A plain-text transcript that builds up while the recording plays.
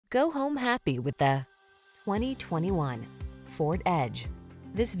Go home happy with the 2021 Ford Edge.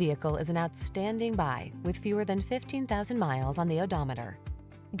 This vehicle is an outstanding buy with fewer than 15,000 miles on the odometer.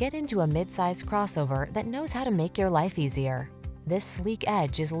 Get into a mid-size crossover that knows how to make your life easier. This sleek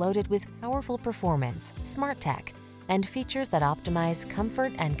Edge is loaded with powerful performance, smart tech, and features that optimize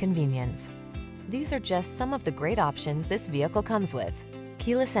comfort and convenience. These are just some of the great options this vehicle comes with: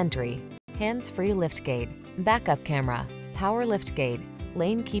 keyless entry, hands-free liftgate, backup camera, power liftgate,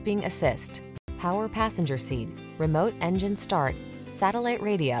 lane keeping assist, power passenger seat, remote engine start, satellite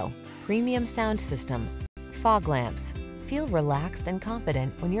radio, premium sound system, fog lamps. Feel relaxed and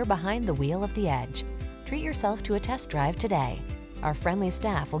confident when you're behind the wheel of the Edge. Treat yourself to a test drive today. Our friendly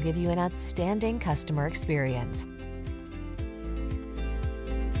staff will give you an outstanding customer experience.